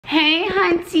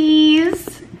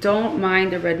hunties. Don't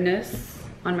mind the redness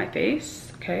on my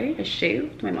face, okay? I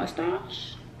shaved my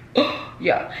mustache.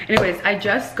 Yeah, anyways, I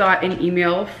just got an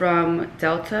email from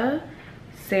Delta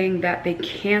saying that they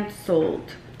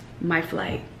canceled my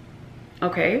flight,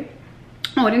 okay?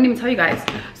 Oh, I didn't even tell you guys.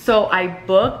 So I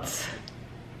booked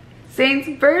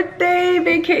Saint's birthday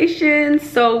vacation.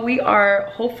 So we are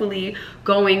hopefully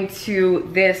going to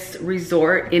this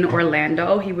resort in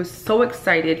Orlando. He was so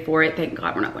excited for it. Thank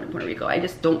God we're not going to Puerto Rico. I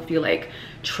just don't feel like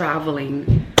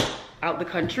traveling out the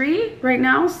country right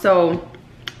now. So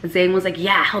Zane was like,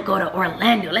 yeah, he'll go to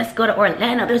Orlando. Let's go to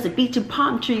Orlando. There's a beach and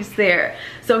palm trees there.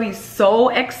 So he's so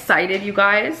excited, you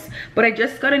guys. But I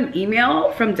just got an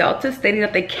email from Delta stating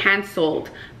that they canceled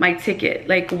my ticket.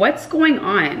 Like, what's going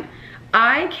on?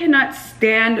 I cannot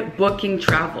stand booking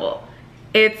travel.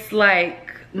 It's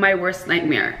like my worst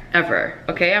nightmare ever,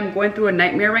 okay? I'm going through a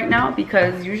nightmare right now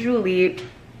because usually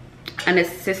an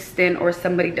assistant or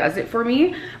somebody does it for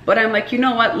me, but I'm like, you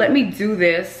know what, let me do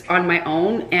this on my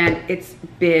own, and it's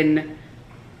been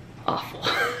awful.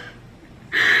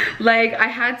 Like, I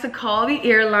had to call the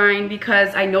airline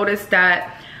because I noticed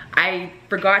that I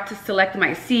forgot to select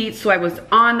my seat, so I was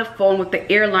on the phone with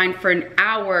the airline for an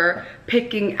hour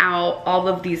picking out all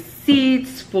of these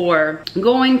seats for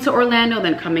going to Orlando,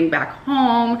 then coming back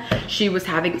home. She was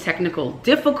having technical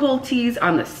difficulties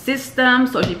on the system,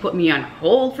 so she put me on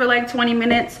hold for like 20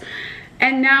 minutes,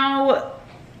 and now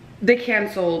they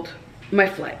canceled my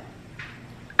flight.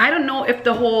 I don't know if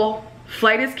the whole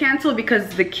flight is canceled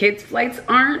because the kids' flights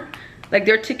aren't, like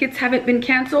their tickets haven't been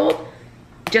canceled,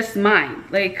 just mine.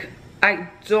 Like, I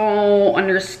don't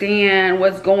understand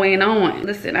what's going on.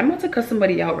 Listen, I'm about to cuss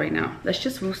somebody out right now. Let's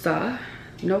just woosah.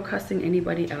 No cussing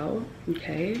anybody out,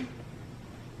 okay?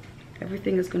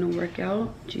 Everything is gonna work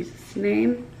out. In Jesus'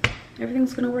 name,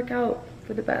 everything's gonna work out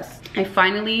for the best. I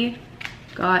finally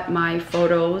got my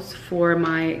photos for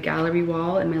my gallery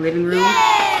wall in my living room.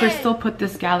 Yay! Krystle put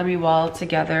this gallery wall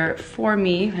together for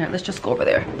me. Here, let's just go over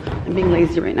there. I'm being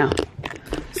lazy right now.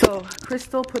 So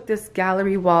Krystle put this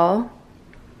gallery wall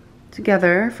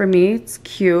together for me. It's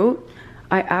cute.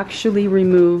 I actually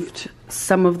removed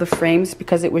some of the frames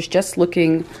because it was just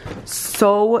looking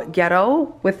so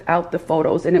ghetto without the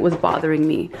photos, and it was bothering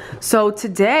me. So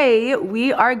today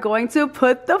we are going to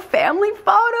put the family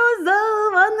photos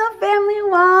up on the family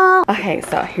wall. Okay,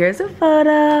 so here's a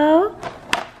photo.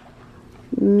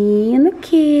 Me and the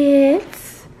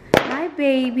kids, my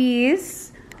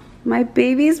babies. My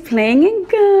baby's playing in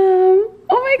gum. Oh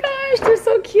my gosh, they're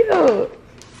so cute.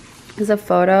 There's a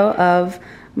photo of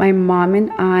my mom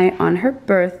and I on her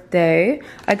birthday.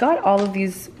 I got all of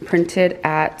these printed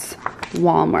at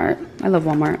Walmart. I love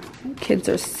Walmart. My kids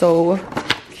are so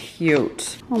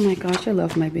cute. Oh my gosh, I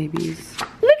love my babies.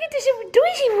 Look at this.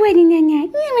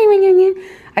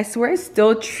 I swear I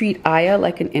still treat Aya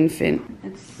like an infant.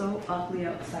 It's so ugly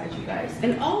outside, you guys.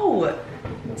 And oh,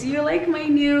 do you like my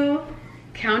new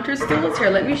counter stools? Here,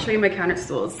 let me show you my counter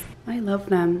stools. I love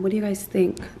them. What do you guys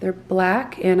think? They're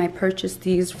black, and I purchased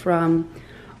these from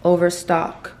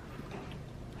Overstock.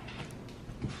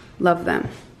 Love them.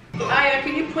 Aya,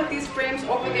 can you put these frames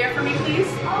over there for me, please?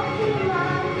 Okay,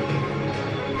 Mom.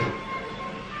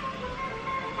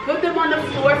 Put them on the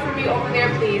floor for me over there,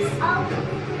 please. On the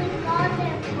floor?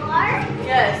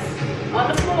 Yes,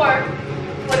 on the floor.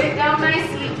 Put it down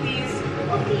nicely, please.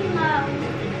 Okay, Mom.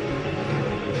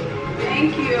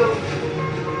 Thank you.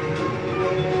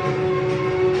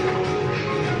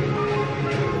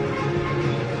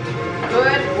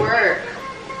 Good work.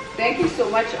 Thank you so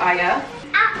much, Aya.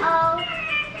 Uh-oh.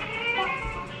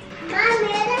 Mom,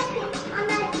 there's a piece on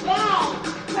my bed.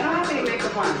 I don't have any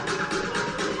makeup on.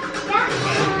 That's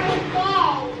on my bed,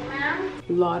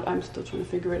 Mom. Lord, I'm still trying to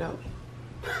figure it out.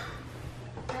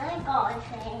 I got it,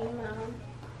 Mom.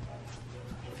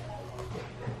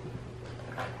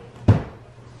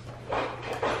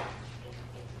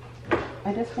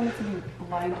 I just want it to be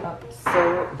lined up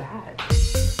so bad.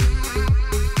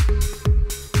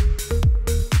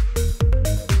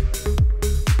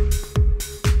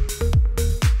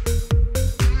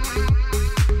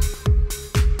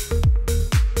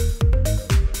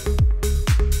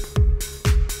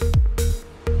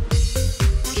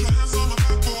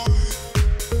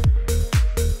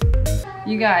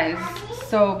 You guys,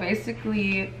 so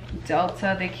basically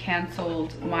Delta, they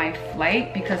canceled my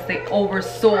flight because they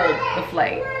oversold the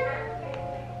flight.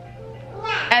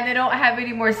 And they don't have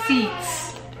any more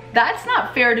seats. That's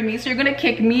not fair to me. So you're gonna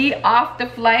kick me off the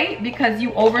flight because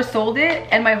you oversold it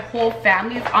and my whole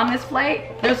family is on this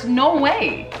flight? There's no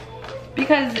way.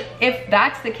 Because if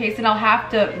that's the case, then I'll have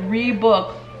to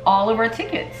rebook all of our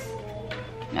tickets.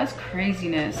 That's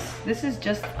craziness. This is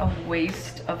just a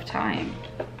waste of time.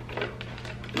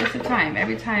 Waste of time.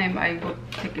 Every time I book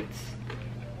tickets,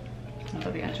 I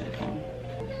thought they answer the phone.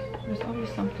 There's always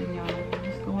something, y'all.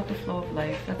 Just go with the flow of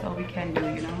life. That's all we can do,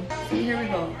 you know? See, here we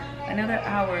go. Another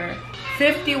hour.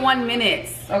 51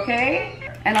 minutes,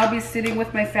 okay? And I'll be sitting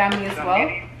with my family as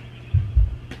well.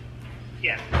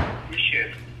 Yes, you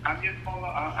should. I'm just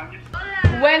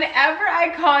Whenever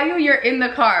I call you, you're in the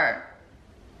car.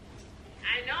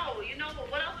 I know, you know, but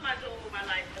what else am I doing with my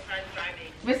life besides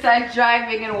driving? Besides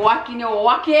driving and walking, you're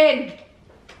walking.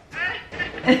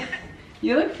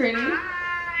 You look pretty.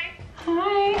 Hi.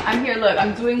 Hi. I'm here, look,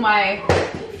 I'm doing my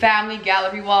family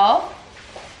gallery wall.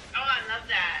 Oh, I love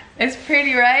that. It's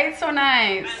pretty, right? So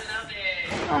nice. I love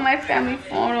it. Oh, my family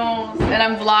photos. And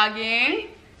I'm vlogging.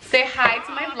 Say hi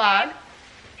to my vlog.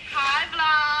 Hi,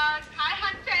 vlog. Hi,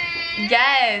 hunting.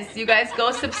 Yes, you guys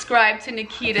go subscribe to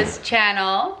Nikita's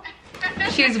channel.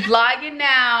 She's vlogging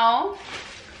now.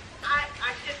 I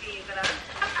should be, but I'm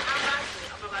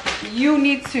about to. You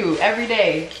need to, every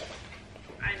day.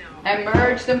 I know. And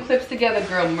merge them clips together,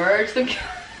 girl. Merge them. Cute.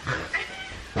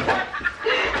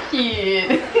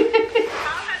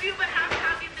 How have you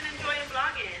been enjoying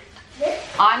vlogging?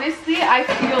 Honestly, I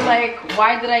feel like,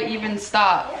 why did I even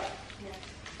stop?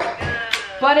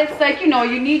 But it's like, you know,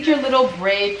 you need your little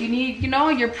break. You need, you know,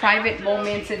 your private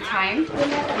moments and time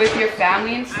with your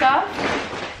family and stuff.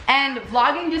 And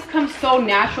vlogging just comes so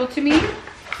natural to me.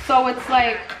 So it's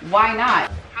like, why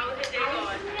not? How is your day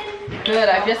going? Good.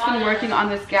 I've just been working on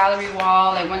this gallery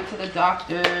wall. I went to the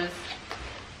doctors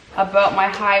about my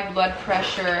high blood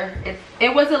pressure.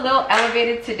 It was a little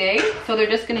elevated today. So they're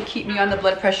just going to keep me on the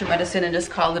blood pressure medicine and just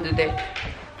call it a day.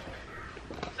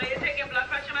 So you're taking blood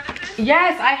pressure medicine?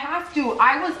 Yes, I have to.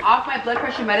 I was off my blood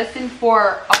pressure medicine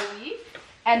for a week,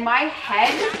 and my head.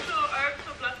 Natural herbs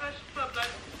for blood pressure,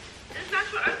 there's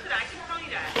natural herbs to that, I can tell you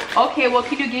that. Okay, well,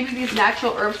 can you give me these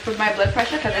natural herbs for my blood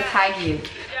pressure? Because it's high gain. Yes,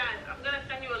 I'm gonna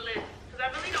send you a list because I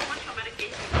really don't want your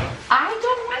medication. I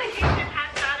don't want it. Medication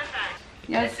has side effects.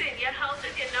 Yes. Listen, your health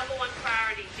is your #1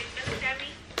 priority. Do you understand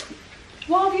me?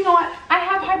 Well, you know what? I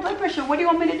have high blood pressure. What do you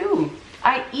want me to do?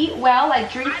 I eat well. I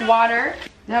drink water.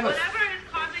 Yeah, but Whatever is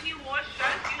causing you more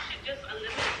stress, you should just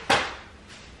eliminate.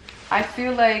 I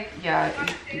feel like, yeah,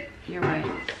 you're right.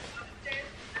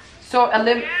 So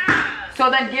So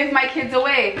then give my kids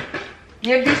away.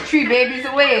 Give these 3 babies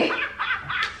away. You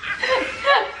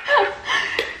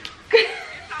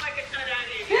sound like a child out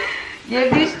here.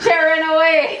 Give these children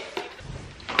away.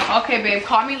 Okay, babe.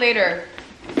 Call me later.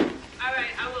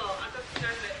 Alright, I will. I'll talk to you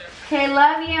guys later. Okay,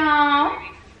 love you. I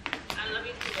love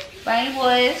you too, baby. Bye,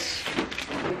 boys.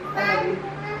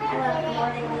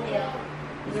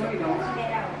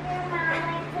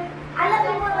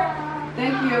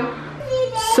 Thank you.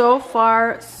 So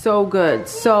far, so good.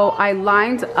 So I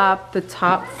lined up the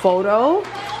top photo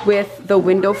with the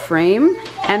window frame,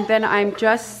 and then I'm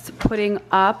just putting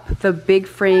up the big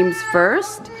frames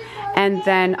first, and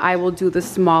then I will do the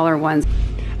smaller ones.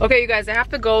 Okay, you guys, I have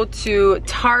to go to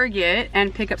Target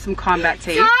and pick up some combat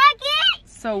tape. Target?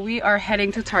 So we are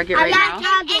heading to Target right now.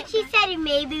 And she said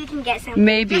maybe we can get something.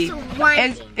 Maybe. Just one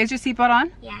Is your seatbelt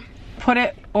on? Yeah. Put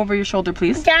it over your shoulder,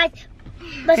 please. Dad,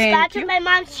 but Thank start you. with my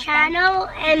mom's channel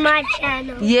and my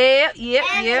channel. Yeah.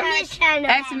 And Mia's channel.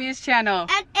 And Samia's channel.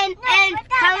 And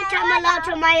comment on my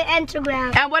to my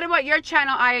Instagram. And what about your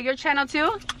channel, Aya? Your channel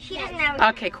too? She doesn't have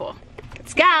Okay, cool.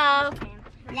 Let's go.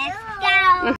 Let's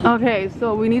go. Okay,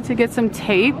 so we need to get some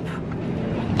tape.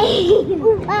 You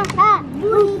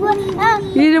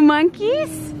You the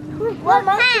monkeys? What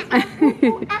Mommy,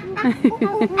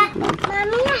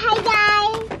 hi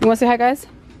guys. You want to say hi, guys?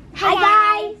 Hi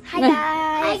guys. Hi guys.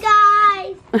 Hi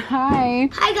guys. Hi.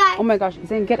 Hi guys. Oh my gosh,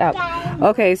 Zane, get out.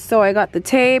 Okay, so I got the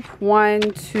tape. 1,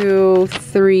 2,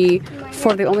 3,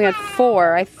 4. They only had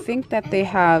 4. I think that they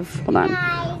have, hold on.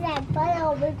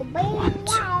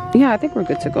 Yeah, I think we're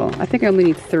good to go. I think I only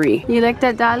need 3. You like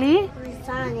that dolly?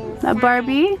 That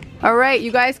Barbie? All right,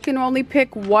 you guys can only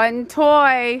pick 1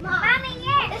 toy. Mommy,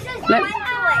 yes. This is Let- my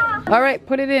toy. All right,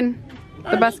 put it in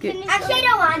the basket. Actually, I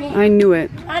don't want it. I knew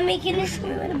it. I'm making this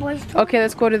with the boys' toy. Okay,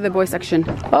 let's go to the boy section.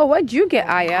 Oh, what'd you get,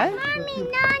 Aya? Mommy,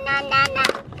 no.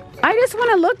 I just want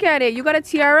to look at it. You got a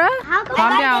tiara? How come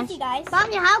Calm I down. get you guys?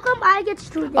 Mommy, how come I get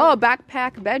student? Oh,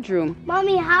 backpack bedroom.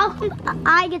 Mommy, how come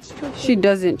I get student? She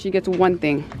doesn't. She gets 1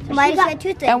 thing. Somebody got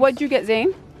 2 things. And what'd you get,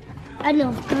 Zane? I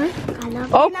know. I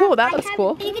love Oh, cool. That looks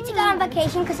cool. You get to go on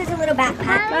vacation because it's a little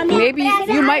backpack. Maybe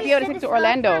you might be able to take to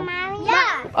Orlando.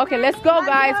 Yeah. Okay, let's go,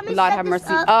 guys. Lord have mercy.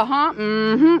 Uh-huh.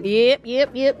 Mm-hmm. Yep.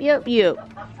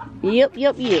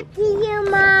 Thank you,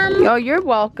 Mom. Oh, you're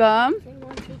welcome.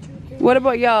 What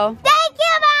about y'all? Thank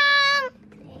you, Mom.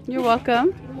 You're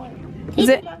welcome. Is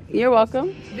it? You're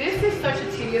welcome. This is such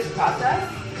a tedious process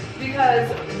because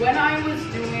when I was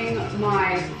doing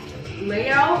my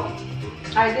layout,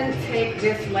 I didn't take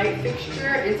this light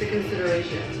fixture into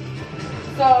consideration.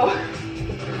 So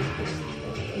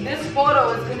this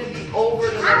photo is going to be over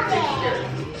the light fixture.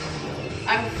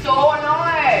 I'm so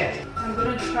annoyed. I'm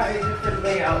going to try a different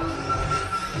layout.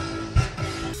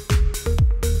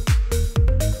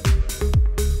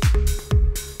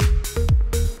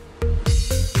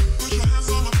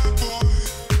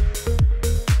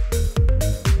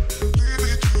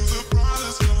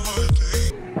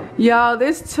 Y'all,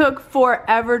 this took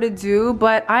forever to do,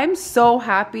 but I'm so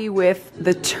happy with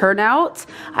the turnout.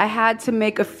 I had to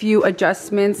make a few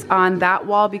adjustments on that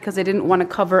wall because I didn't want to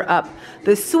cover up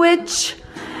the switch.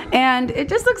 And it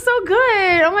just looks so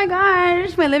good. Oh my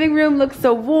gosh, my living room looks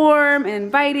so warm and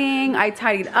inviting. I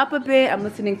tidied up a bit. I'm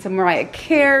listening to Mariah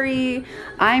Carey.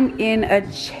 I'm in a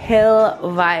chill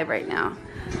vibe right now.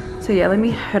 So yeah, let me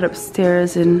head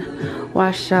upstairs and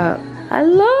wash up. I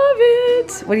love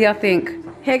it. What do y'all think?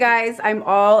 Hey guys, I'm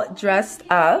all dressed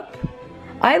up.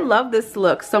 I love this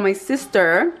look. So my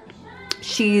sister,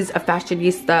 she's a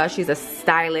fashionista, she's a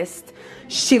stylist.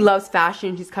 She loves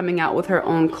fashion. She's coming out with her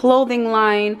own clothing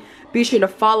line. Be sure to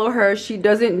follow her. She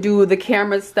doesn't do the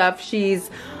camera stuff.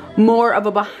 She's more of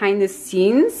a behind the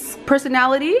scenes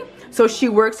personality. So she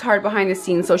works hard behind the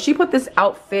scenes. So she put this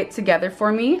outfit together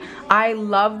for me. I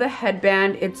love the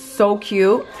headband. It's so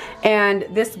cute. And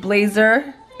this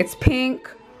blazer, it's pink.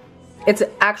 It's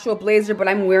an actual blazer, but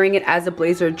I'm wearing it as a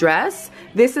blazer dress.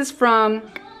 This is from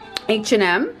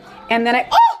H&M. And then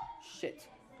oh, shit.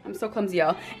 I'm so clumsy,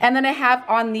 y'all. And then I have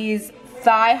on these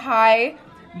thigh-high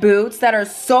boots that are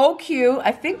so cute.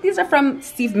 I think these are from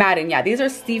Steve Madden. Yeah, these are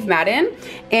Steve Madden.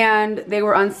 And they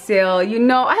were on sale. You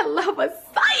know, I love a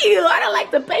sale. I don't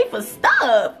like to pay for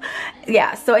stuff.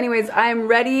 Yeah, so anyways, I'm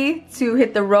ready to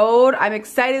hit the road. I'm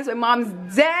excited. It's my mom's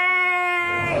day.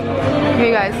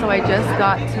 Okay guys, so I just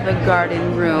got to the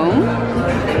garden room.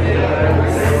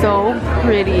 So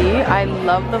pretty. I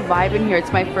love the vibe in here.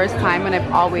 It's my first time and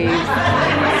I've always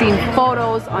seen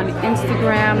photos on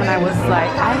Instagram and I was like,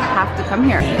 I have to come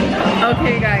here.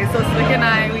 Okay guys, so Slick and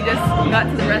I, we just got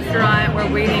to the restaurant.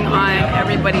 We're waiting on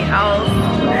everybody else.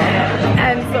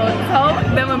 And so tell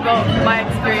them about my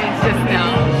experience just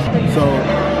now. So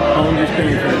I'm just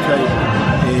came to the table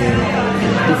and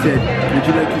he said, would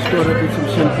you like to start up with some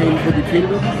champagne for the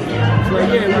table? It's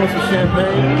like, yeah, we want some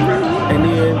champagne. And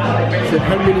then he said,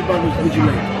 how many bottles would you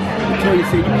like? LaToya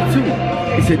said, you need 2.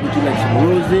 He said, would you like some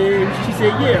rosé? She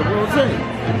said, yeah, rosé.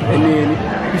 And then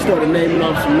he started naming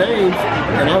off some names.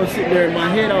 And I was sitting there in my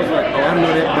head, I was like, oh, I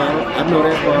know that bottle. I know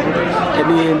that bottle. And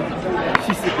then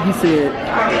he said,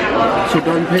 so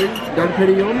Don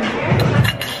Perignon? And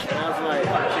I was like,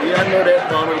 yeah, I know that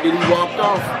bottle. And then he walked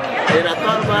off. And I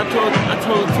thought about it, I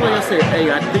told LaToya, I said,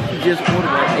 hey, I think you just ordered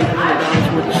like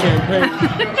 $800 worth of champagne.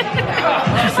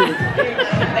 She said,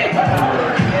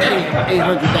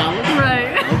 $800?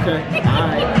 Right. Okay,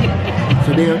 alright.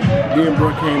 So then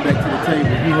bro came back to the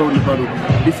table, he holding the bottle.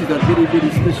 This is a very,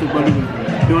 very special bottle of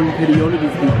Don Perignon. It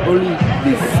is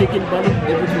the second bottle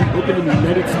ever to be opened in the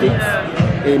United States.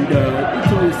 And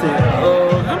LaToya said,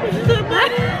 how much is that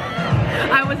bottle?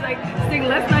 I was like, Sting,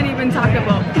 let's not even talk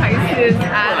about prices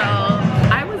at all.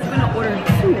 I was gonna order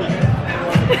 2.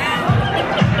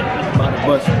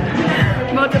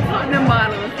 About the platinum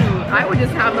bottle of food. I would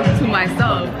just have them to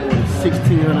myself.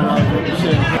 $1,600 worth of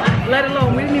champagne. Let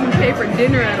alone, we didn't even pay for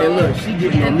dinner at all. And look, she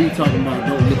getting on me talking about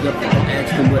don't look up and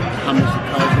ask them how much it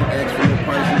costs, don't ask for the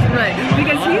prices. Right,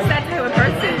 because he's that type of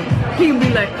person. He would be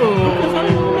like,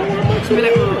 oh. She'd be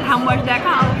like, oh, how much that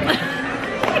cost?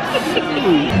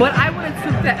 But I would have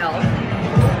took the L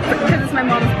because it's my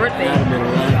mom's birthday. I'd have been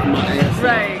laughing my ass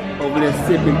right over there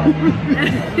sipping.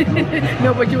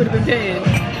 No, but you would have been paying.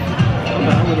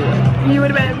 You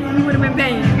would have been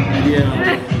paying. Yeah.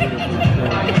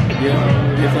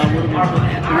 Yes, I would have been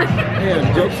paying.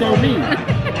 Yeah, joke's on me. You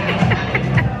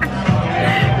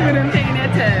would have been paying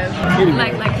that tab. Anyway.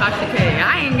 Like Tasha K. I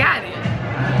ain't got it.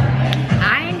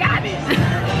 I ain't got it.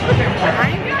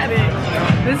 I ain't got it.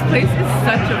 This place is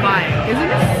such a vibe. Isn't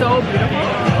it so beautiful?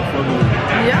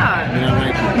 Yeah. I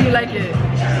like it. You like it?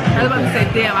 I was about to say,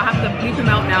 damn, I have to bleep him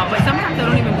out now, but sometimes I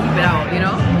don't even bleep it out, you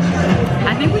know?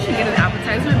 I think we should get an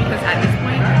appetizer because at this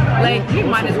point, like, we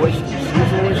might as well.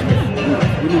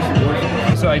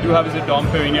 So I do have is a Dom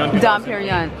Perignon. Dom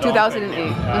Perignon, 2008.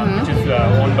 Which is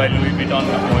owned by Louis Vuitton,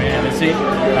 LaToya, Hennessy,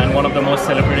 and one of the most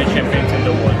celebrated champagnes in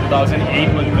the world.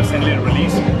 2008 was recently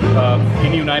released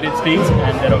in the United States,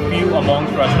 and there are few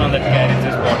amongst restaurants that carry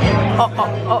this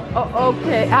bottle.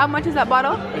 Okay. How much is that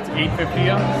bottle? It's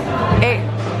 $850.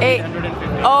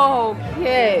 $850.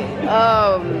 Okay.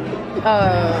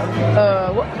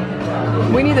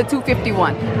 We need the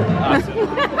 251.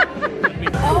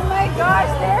 Oh my gosh,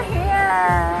 they're here!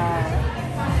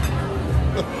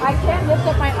 I can't lift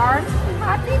up my arms.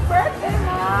 Happy birthday,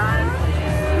 Mom!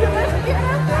 You look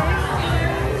beautiful!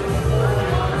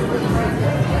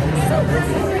 So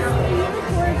gorgeous.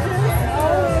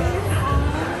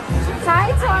 Hi,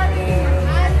 Tori!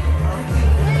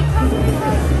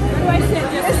 Where do I sit?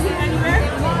 Just anywhere?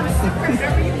 Mom, sit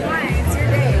wherever you want. It's your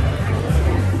day.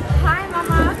 Hi,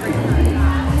 Mama!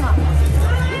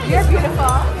 You're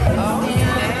beautiful.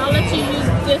 I'll let you use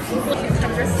this.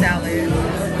 Cucumber salad.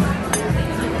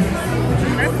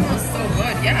 That smells so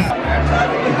good, yeah.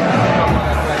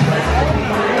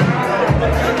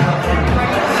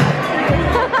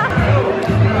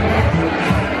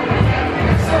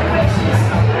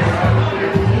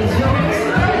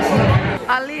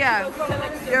 Aliyah,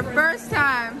 your first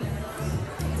time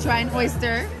trying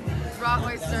oyster, raw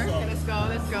oyster. Okay, let's go,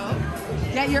 let's go.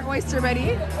 Get your oyster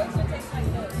ready.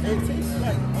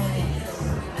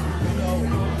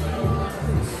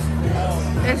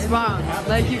 It's bomb.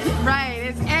 Like you can,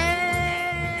 right,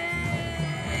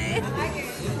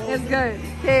 it's good.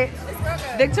 Okay,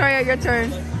 Victoria, your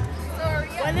turn.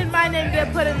 When did my name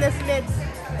get put in this mix?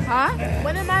 Huh?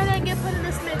 When did my name get put in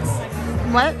this mix?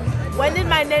 What? When did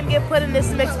my name get put in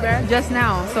this mix, bro? Just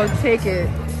now, so take it.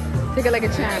 Take it like a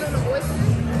champ.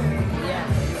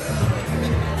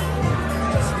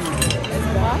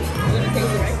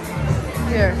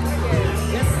 Here.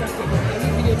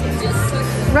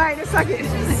 Right, just suck it.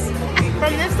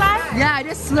 From this side? Yeah,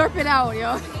 just slurp it out,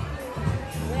 yo.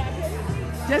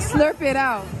 Just slurp it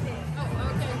out.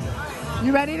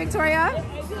 You ready, Victoria?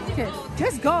 Okay,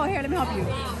 just go. Here, let me help you.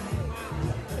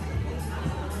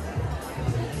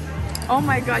 Oh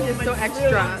my God, you're so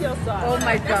extra. Oh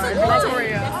my God,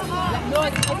 Victoria. No,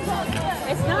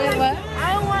 it's not. Wait, what?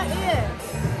 I don't want it.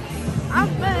 I'm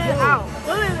spitting it out.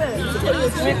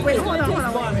 Wait, hold on.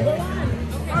 Hold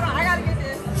on, I gotta get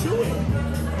this. Chew it.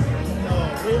 No,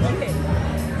 really? Okay.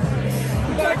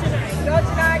 Go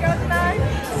tonight.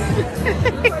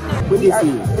 What do you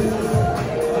see?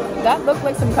 That looks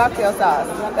like some cocktail sauce.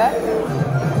 You want that?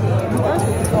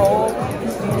 Oh,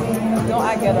 no,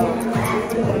 I get it.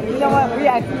 You know what? We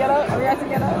have to get up.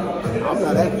 I'm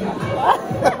not acting.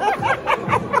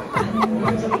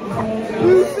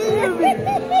 You see me?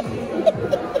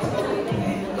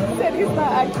 He said he's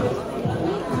not acting.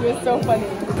 You're so funny.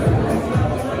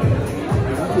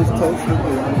 You just touched me.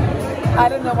 I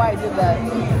don't know why I did that.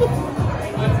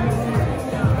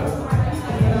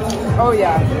 Oh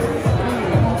yeah.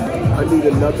 I need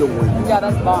another one. Yeah,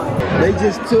 that's bomb. They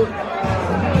just took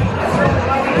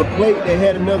the plate that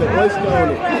had another oyster on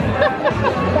it.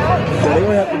 So they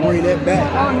don't have to bring that back.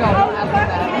 Oh no, don't ask me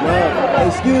that. No,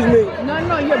 excuse me.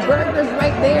 No, your burger's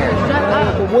right there. Shut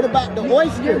up. But what about the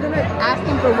oyster? You're gonna ask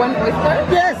him for one oyster?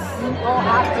 Yes. Oh,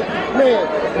 Man,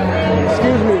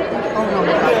 excuse me. oh no,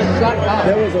 shut up.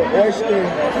 There was an oyster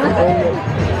on the...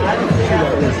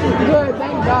 Good,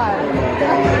 thank God.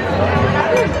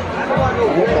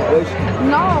 What an oyster?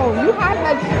 No, you had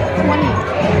like 20.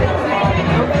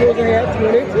 I'm supposed to have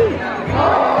 22.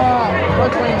 Or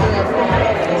 23.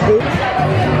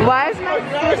 Why is my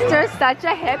sister such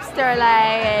a hipster?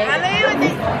 Like,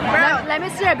 let me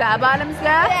see your bell bottoms,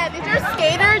 girl. Yeah, these are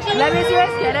skater jeans. Let me see your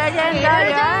skater jeans, girl.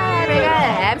 Yeah, we got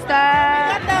a hipster.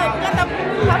 We got the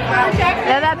puffer jacket.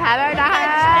 There's a pepper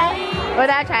jacket with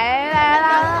a chain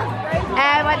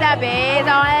and with the beads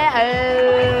on it.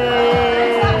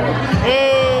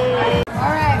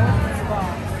 Alright,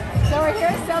 so we're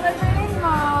here celebrating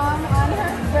Mom on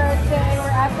her birthday.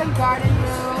 We're at the garden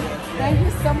room. Thank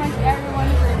you so much everyone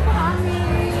for coming.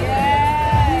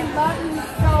 We love you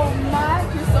so much.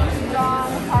 You're so strong,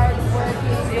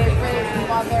 hardworking, you're a great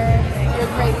mother, you're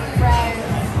a great friend,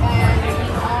 and we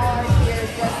all are here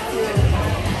just to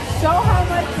show how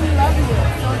much we love you.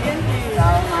 So thank you so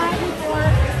much for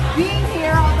being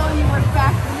here, although you were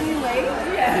fastly late.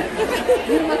 Yeah.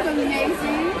 You look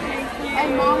amazing.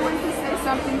 And Mom wanted to say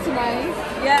something tonight.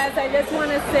 Yes, I just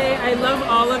want to say I love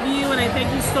all of you and I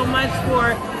thank you so much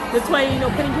for LaToya, you know,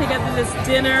 putting together this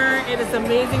dinner. It is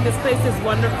amazing. This place is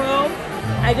wonderful.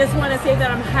 I just want to say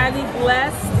that I'm highly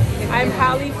blessed. I'm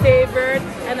highly favored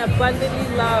and abundantly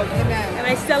loved. Amen. And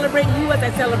I celebrate you as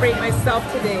I celebrate myself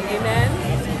today. Amen.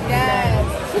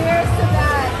 Yes. Cheers to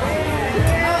that.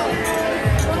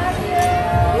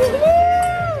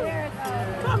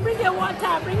 Cheers. Come, bring your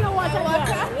water. Bring your water.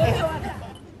 Bring your water.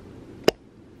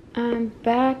 I'm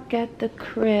back at the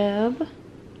crib.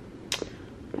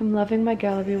 I'm loving my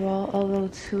gallery wall, although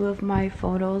 2 of my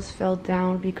photos fell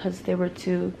down because they were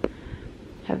too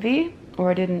heavy,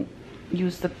 or I didn't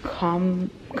use the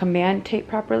command tape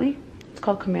properly. It's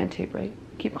called command tape, right?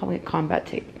 I keep calling it combat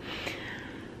tape.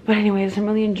 But anyways, I'm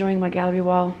really enjoying my gallery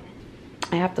wall.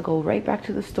 I have to go right back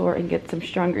to the store and get some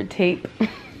stronger tape.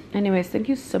 Anyways, thank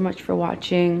you so much for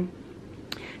watching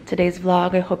today's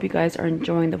vlog. I hope you guys are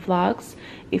enjoying the vlogs.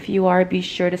 If you are, be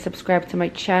sure to subscribe to my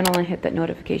channel and hit that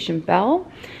notification bell,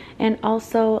 and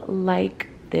also like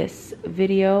this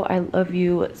video. I love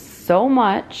you so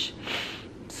much.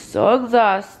 So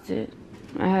exhausted.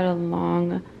 I had a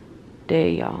long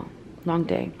day, y'all. Long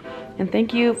day. And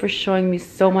thank you for showing me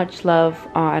so much love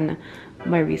on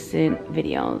my recent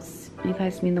videos. You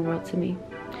guys mean the world to me.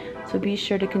 So be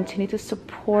sure to continue to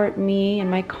support me and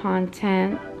my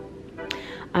content.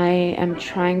 I am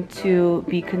trying to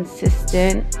be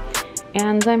consistent,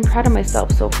 and I'm proud of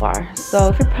myself so far. So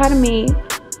if you're proud of me,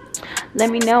 let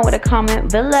me know with a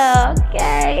comment below,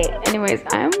 okay? Anyways,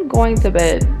 I'm going to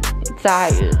bed.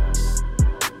 Tired.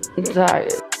 I'm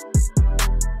tired.